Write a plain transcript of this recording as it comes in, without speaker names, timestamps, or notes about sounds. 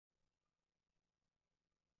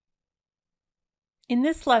In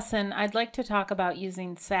this lesson, I'd like to talk about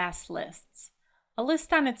using Sass lists. A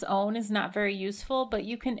list on its own is not very useful, but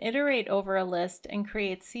you can iterate over a list and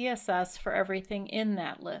create CSS for everything in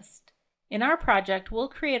that list. In our project, we'll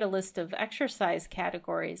create a list of exercise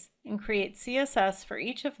categories and create CSS for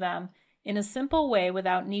each of them in a simple way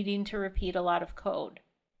without needing to repeat a lot of code.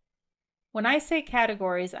 When I say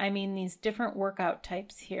categories, I mean these different workout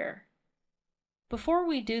types here. Before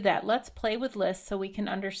we do that, let's play with lists so we can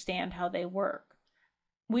understand how they work.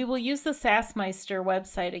 We will use the Sassmeister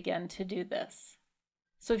website again to do this.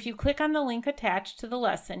 So if you click on the link attached to the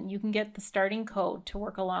lesson, you can get the starting code to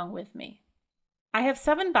work along with me. I have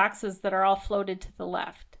 7 boxes that are all floated to the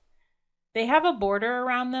left. They have a border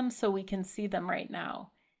around them so we can see them right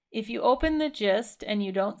now. If you open the gist and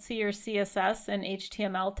you don't see your CSS and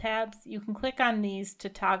HTML tabs, you can click on these to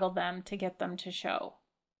toggle them to get them to show.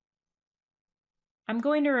 I'm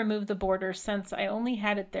going to remove the border since I only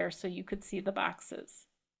had it there so you could see the boxes.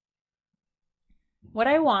 What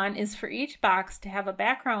I want is for each box to have a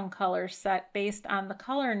background color set based on the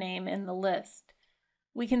color name in the list.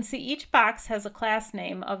 We can see each box has a class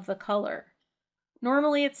name of the color.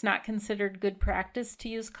 Normally it's not considered good practice to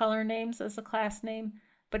use color names as a class name,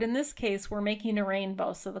 but in this case we're making a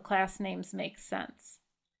rainbow so the class names make sense.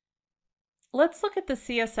 Let's look at the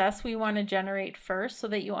CSS we want to generate first so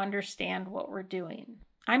that you understand what we're doing.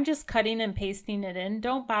 I'm just cutting and pasting it in.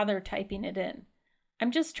 Don't bother typing it in. I'm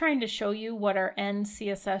just trying to show you what our end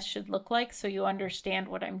CSS should look like so you understand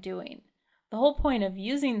what I'm doing. The whole point of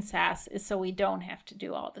using Sass is so we don't have to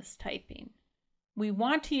do all this typing. We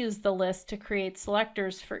want to use the list to create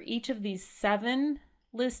selectors for each of these 7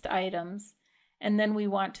 list items, and then we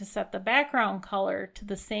want to set the background color to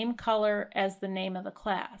the same color as the name of the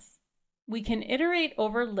class. We can iterate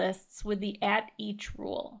over lists with the @each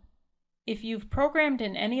rule. If you've programmed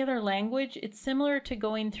in any other language, it's similar to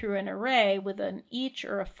going through an array with an each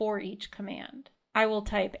or a for each command. I will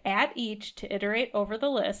type @each to iterate over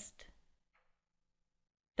the list.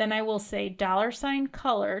 Then I will say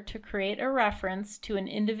 $color to create a reference to an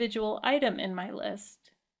individual item in my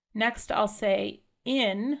list. Next I'll say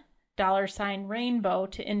in $rainbow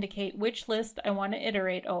to indicate which list I want to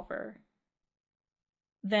iterate over.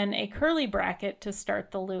 Then a curly bracket to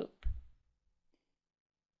start the loop.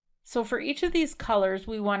 So for each of these colors,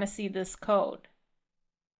 we want to see this code.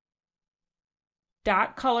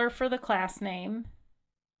 .color for the class name,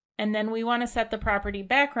 and then we want to set the property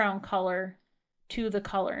background color to the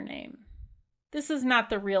color name. This is not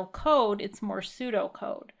the real code, it's more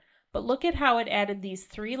pseudocode, but look at how it added these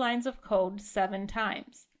 3 lines of code 7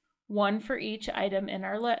 times, 1 for each item in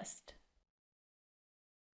our list.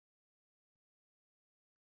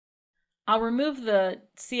 I'll remove the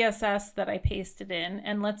CSS that I pasted in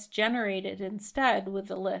and let's generate it instead with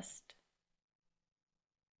the list.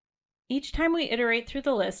 Each time we iterate through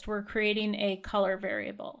the list, we're creating a color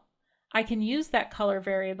variable. I can use that color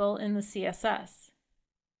variable in the CSS.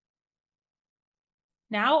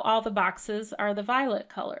 Now all the boxes are the violet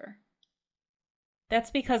color.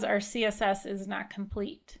 That's because our CSS is not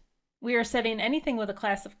complete. We are setting anything with a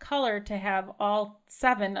class of color to have all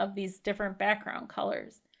 7 of these different background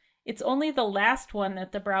colors. It's only the last one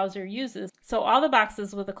that the browser uses, so all the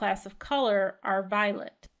boxes with a class of color are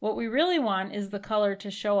violet. What we really want is the color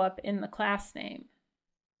to show up in the class name.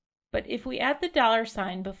 But if we add the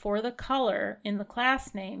 $sign before the color in the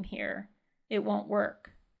class name here, it won't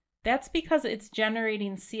work. That's because it's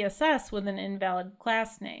generating CSS with an invalid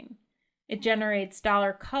class name. It generates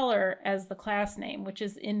 $color as the class name, which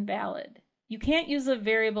is invalid. You can't use a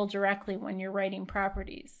variable directly when you're writing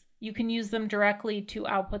properties. You can use them directly to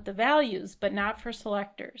output the values, but not for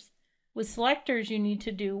selectors. With selectors, you need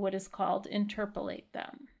to do what is called interpolate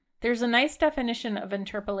them. There's a nice definition of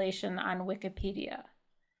interpolation on Wikipedia.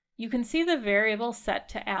 You can see the variable set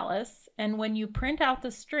to Alice, and when you print out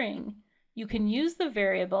the string, you can use the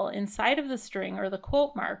variable inside of the string or the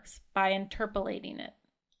quote marks by interpolating it.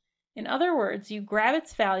 In other words, you grab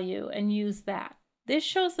its value and use that. This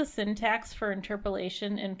shows the syntax for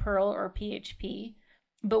interpolation in Perl or PHP,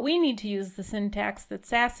 but we need to use the syntax that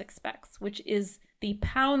Sass expects, which is the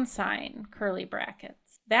 # curly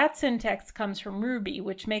brackets. That syntax comes from Ruby,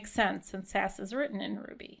 which makes sense since Sass is written in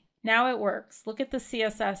Ruby. Now it works. Look at the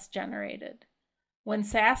CSS generated. When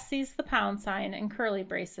Sass sees the # and curly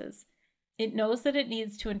braces, it knows that it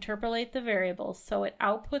needs to interpolate the variable, so it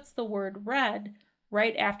outputs the word red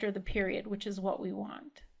right after the period, which is what we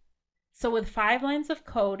want. So with 5 lines of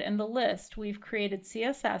code and the list, we've created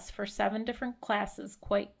CSS for 7 different classes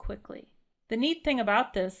quite quickly. The neat thing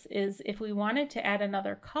about this is if we wanted to add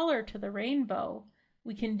another color to the rainbow,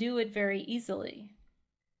 we can do it very easily.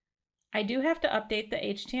 I do have to update the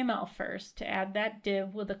HTML first to add that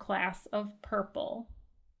div with a class of purple.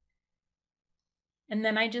 And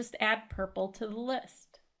then I just add purple to the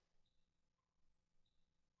list.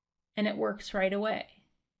 And it works right away.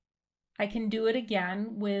 I can do it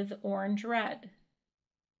again with orange red.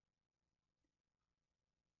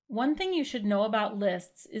 One thing you should know about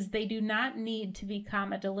lists is they do not need to be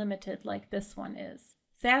comma delimited like this one is.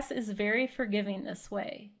 Sass is very forgiving this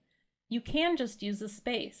way. You can just use a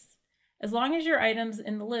space, as long as your items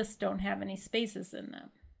in the list don't have any spaces in them.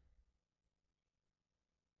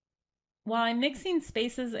 While I'm mixing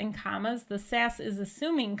spaces and commas, the Sass is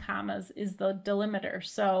assuming commas is the delimiter,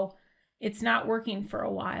 so it's not working for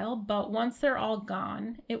a while, but once they're all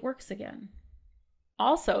gone, it works again.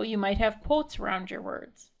 Also, you might have quotes around your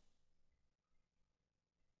words.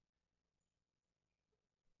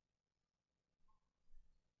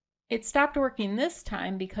 It stopped working this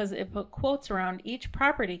time because it put quotes around each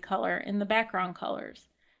property color in the background colors,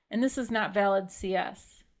 and this is not valid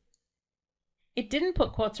CS. It didn't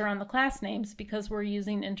put quotes around the class names because we're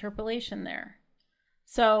using interpolation there.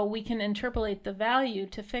 So we can interpolate the value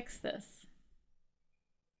to fix this.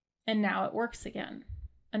 And now it works again.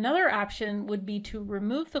 Another option would be to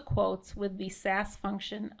remove the quotes with the Sass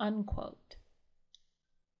function unquote.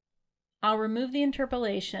 I'll remove the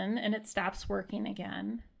interpolation and it stops working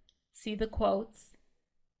again. See the quotes?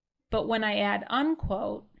 But when I add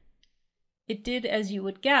unquote, it did as you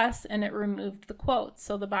would guess, and it removed the quotes,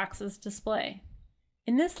 so the boxes display.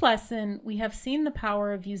 In this lesson, we have seen the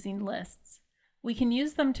power of using lists. We can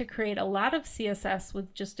use them to create a lot of CSS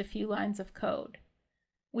with just a few lines of code.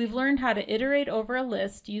 We've learned how to iterate over a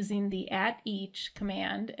list using the @each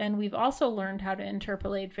command, and we've also learned how to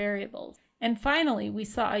interpolate variables. And finally, we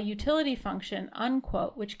saw a utility function,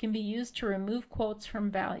 unquote, which can be used to remove quotes from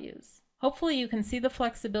values. Hopefully you can see the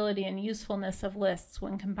flexibility and usefulness of lists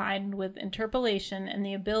when combined with interpolation and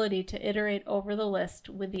the ability to iterate over the list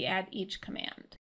with the @each command.